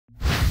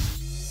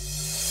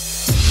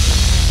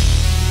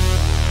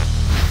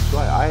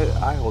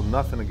hold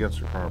nothing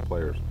against our current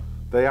players.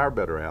 They are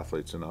better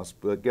athletes than us,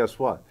 but guess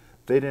what?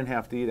 They didn't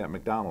have to eat at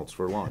McDonald's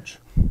for lunch.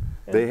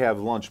 They have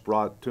lunch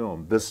brought to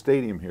them. This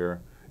stadium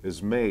here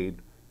is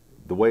made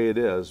the way it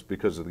is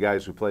because of the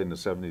guys who played in the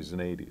 70s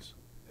and 80s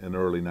and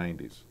early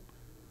 90s.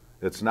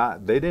 It's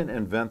not, they didn't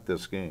invent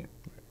this game.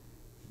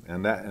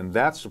 And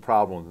that's the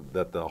problem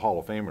that the Hall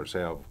of Famers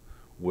have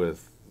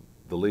with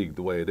the league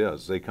the way it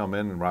is. They come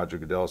in and Roger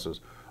Goodell says,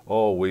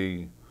 oh,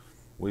 we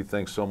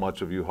think so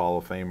much of you Hall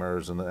of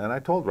Famers. And I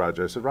told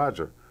Roger, I said,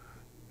 Roger,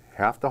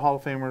 half the Hall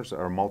of Famers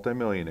are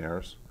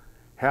multimillionaires.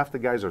 Half the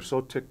guys are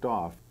so ticked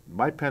off.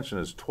 My pension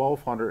is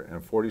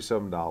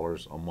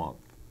 $1,247 a month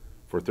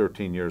for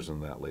 13 years in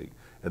that league.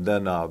 And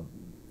then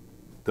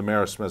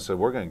Delamielleure Smith said,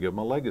 we're going to give them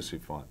a legacy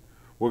fund.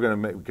 We're going to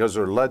make, because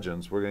they're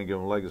legends, we're going to give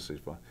them a legacy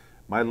fund.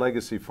 My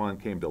legacy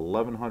fund came to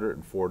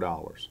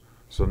 $1,104.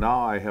 So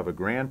now I have a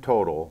grand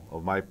total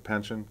of my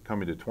pension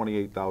coming to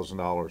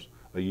 $28,000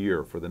 a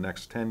year for the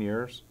next 10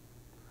 years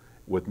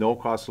with no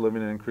cost of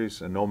living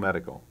increase and no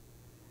medical.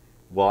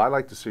 Well, I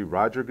like to see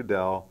Roger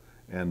Goodell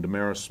and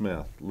Delamielleure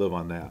Smith live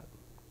on that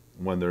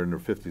when they're in their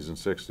 50s and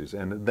 60s,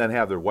 and then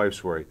have their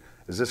wives worry,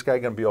 is this guy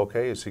going to be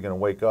okay? Is he going to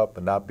wake up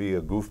and not be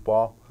a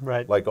goofball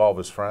like all of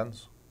his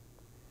friends?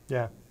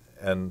 Yeah.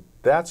 And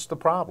that's the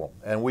problem,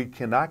 and we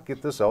cannot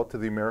get this out to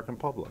the American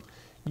public.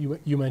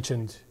 You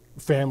mentioned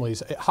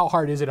families. How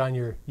hard is it on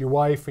your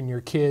wife and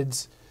your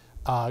kids,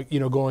 you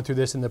know, going through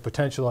this and the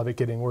potential of it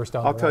getting worse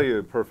down the road? I'll tell you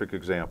a perfect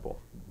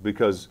example,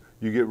 because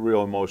you get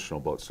real emotional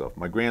about stuff.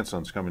 My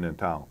grandson's coming in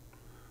town,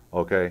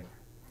 okay?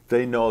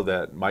 They know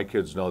that, my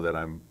kids know that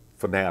I'm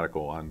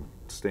fanatical on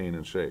staying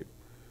in shape.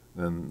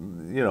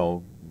 And, you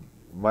know,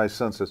 my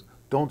son says,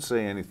 don't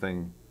say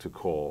anything to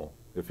Cole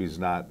if he's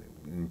not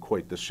in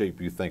quite the shape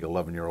you think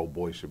 11-year-old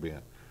boy should be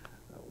in.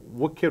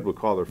 What kid would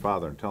call their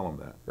father and tell him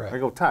that? Right. I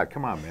go, Todd,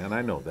 come on, man,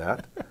 I know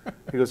that.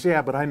 He goes,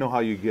 yeah, but I know how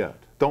you get.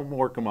 Don't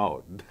work them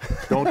out.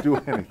 Don't do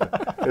anything.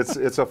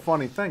 It's a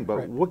funny thing,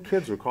 but what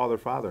kids would call their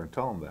father and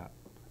tell them that?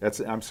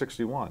 I'm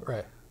 61.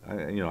 Right.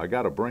 You know, I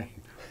got a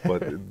brain,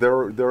 but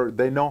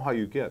they know how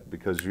you get,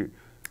 because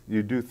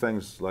you do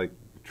things like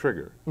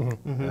trigger,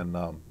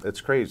 and it's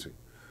crazy.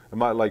 It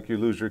might, like, you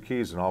lose your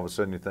keys and all of a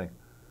sudden you think,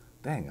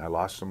 dang, I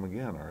lost them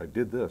again, or I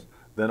did this.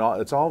 Then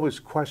it's always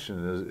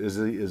questioned,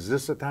 is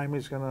this the time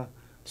he's going to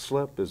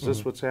slip? Is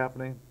this what's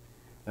happening?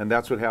 And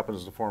that's what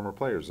happens to former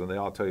players, and they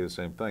all tell you the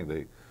same thing.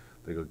 They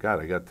go,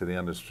 God, I got to the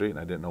end of the street and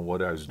I didn't know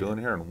what I was doing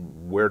here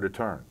and where to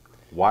turn,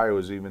 why I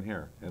was even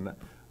here. And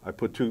I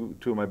put two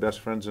of my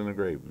best friends in the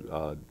grave,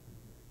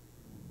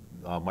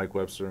 Mike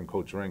Webster and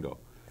Coach Ringo.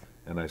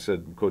 And I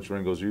said Coach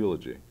Ringo's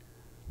eulogy.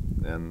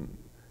 And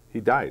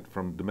he died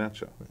from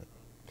dementia.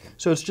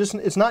 So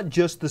it's not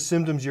just the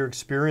symptoms you're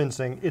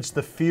experiencing, it's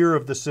the fear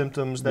of the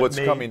symptoms that what's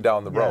coming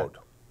down the road.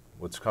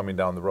 What's coming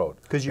down the road.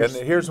 And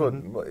here's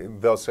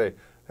what they'll say,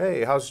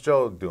 hey, how's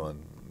Joe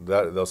doing?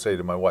 They'll say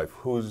to my wife,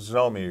 who's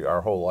known me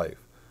our whole life.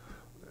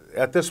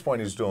 At this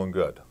point, he's doing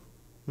good.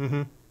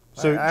 So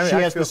she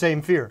has the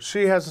same fear.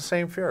 She has the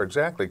same fear,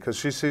 exactly, because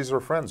she sees her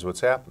friends,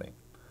 what's happening.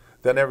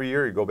 Then every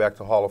year you go back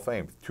to Hall of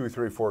Fame, 2,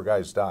 3, 4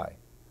 guys die.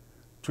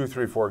 2,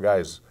 3, 4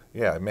 guys,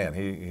 yeah, man,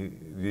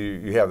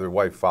 you have their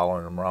wife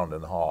following him around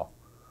in the hall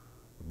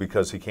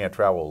because he can't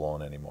travel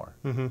alone anymore.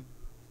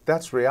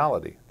 That's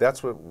reality.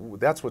 That's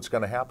what's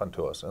going to happen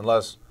to us,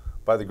 unless,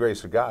 by the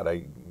grace of God,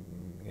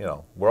 you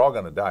know, we're all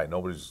going to die.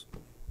 Nobody's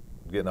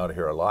getting out of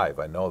here alive,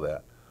 I know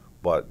that.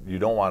 But you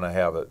don't want to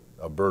have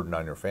a burden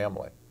on your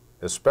family,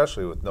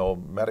 especially with no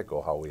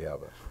medical how we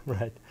have it.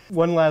 Right.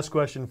 One last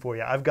question for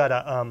you. I've got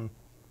a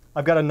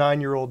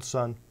 9-year-old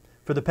son.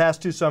 For the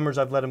past 2 summers,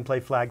 I've let him play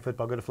flag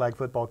football, go to flag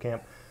football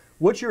camp.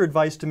 What's your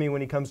advice to me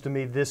when he comes to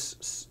me this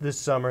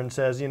summer and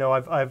says, you know,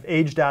 I've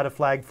aged out of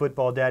flag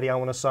football, Daddy, I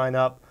want to sign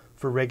up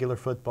for regular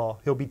football?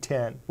 He'll be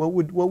 10. What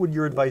would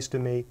your advice to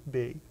me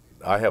be?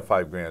 I have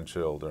 5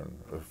 grandchildren,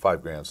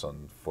 5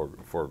 grandsons,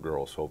 4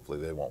 girls. Hopefully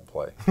they won't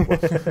play.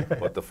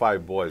 But the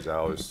 5 boys, I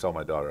always tell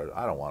my daughter,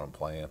 I don't want them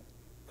playing.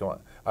 Come on.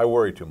 I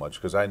worry too much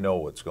because I know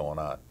what's going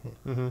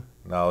on.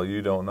 Now,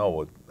 you don't know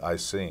what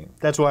I've seen.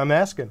 That's why I'm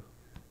asking.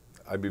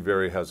 I'd be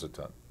very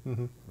hesitant,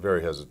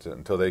 very hesitant,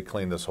 until they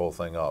clean this whole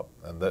thing up.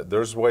 And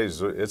there's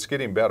ways, it's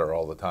getting better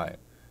all the time.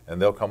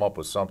 And they'll come up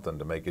with something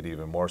to make it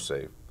even more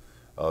safe.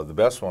 The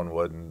best one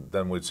would, and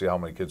then we'd see how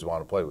many kids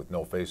want to play with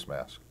no face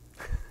mask.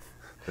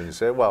 Then you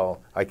say,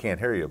 well, I can't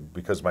hear you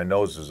because my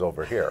nose is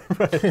over here.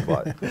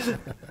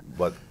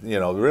 But you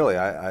know, really,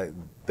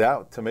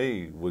 that to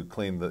me would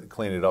clean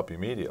it up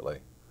immediately.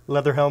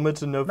 Leather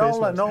helmets and no face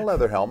masks? No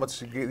leather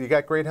helmets. You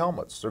got great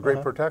helmets. They're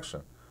great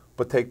protection.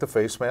 But take the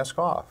face mask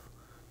off.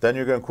 Then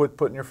you're going to quit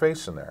putting your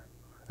face in there.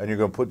 And you're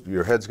going to put,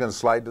 your head's going to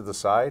slide to the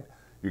side.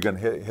 You're going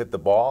to hit the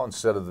ball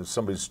instead of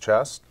somebody's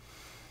chest.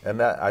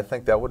 And I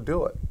think that would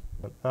do it.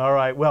 All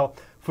right. Well,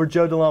 For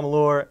Joe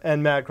Delamielleure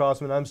and Matt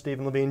Crossman, I'm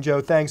Stephen Levine.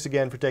 Joe, thanks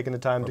again for taking the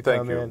time to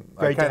come in.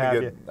 Great to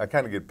have you. I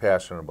kind of get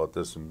passionate about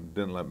this and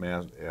didn't let me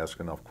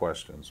ask enough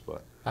questions,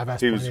 but I've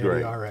asked he was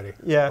great already.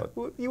 Yeah,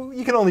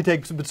 you can only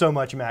take so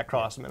much Matt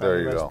Crossman. There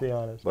you go. Let's be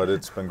honest. But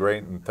it's been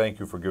great, and thank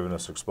you for giving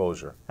us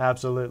exposure.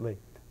 Absolutely.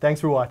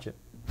 Thanks for watching.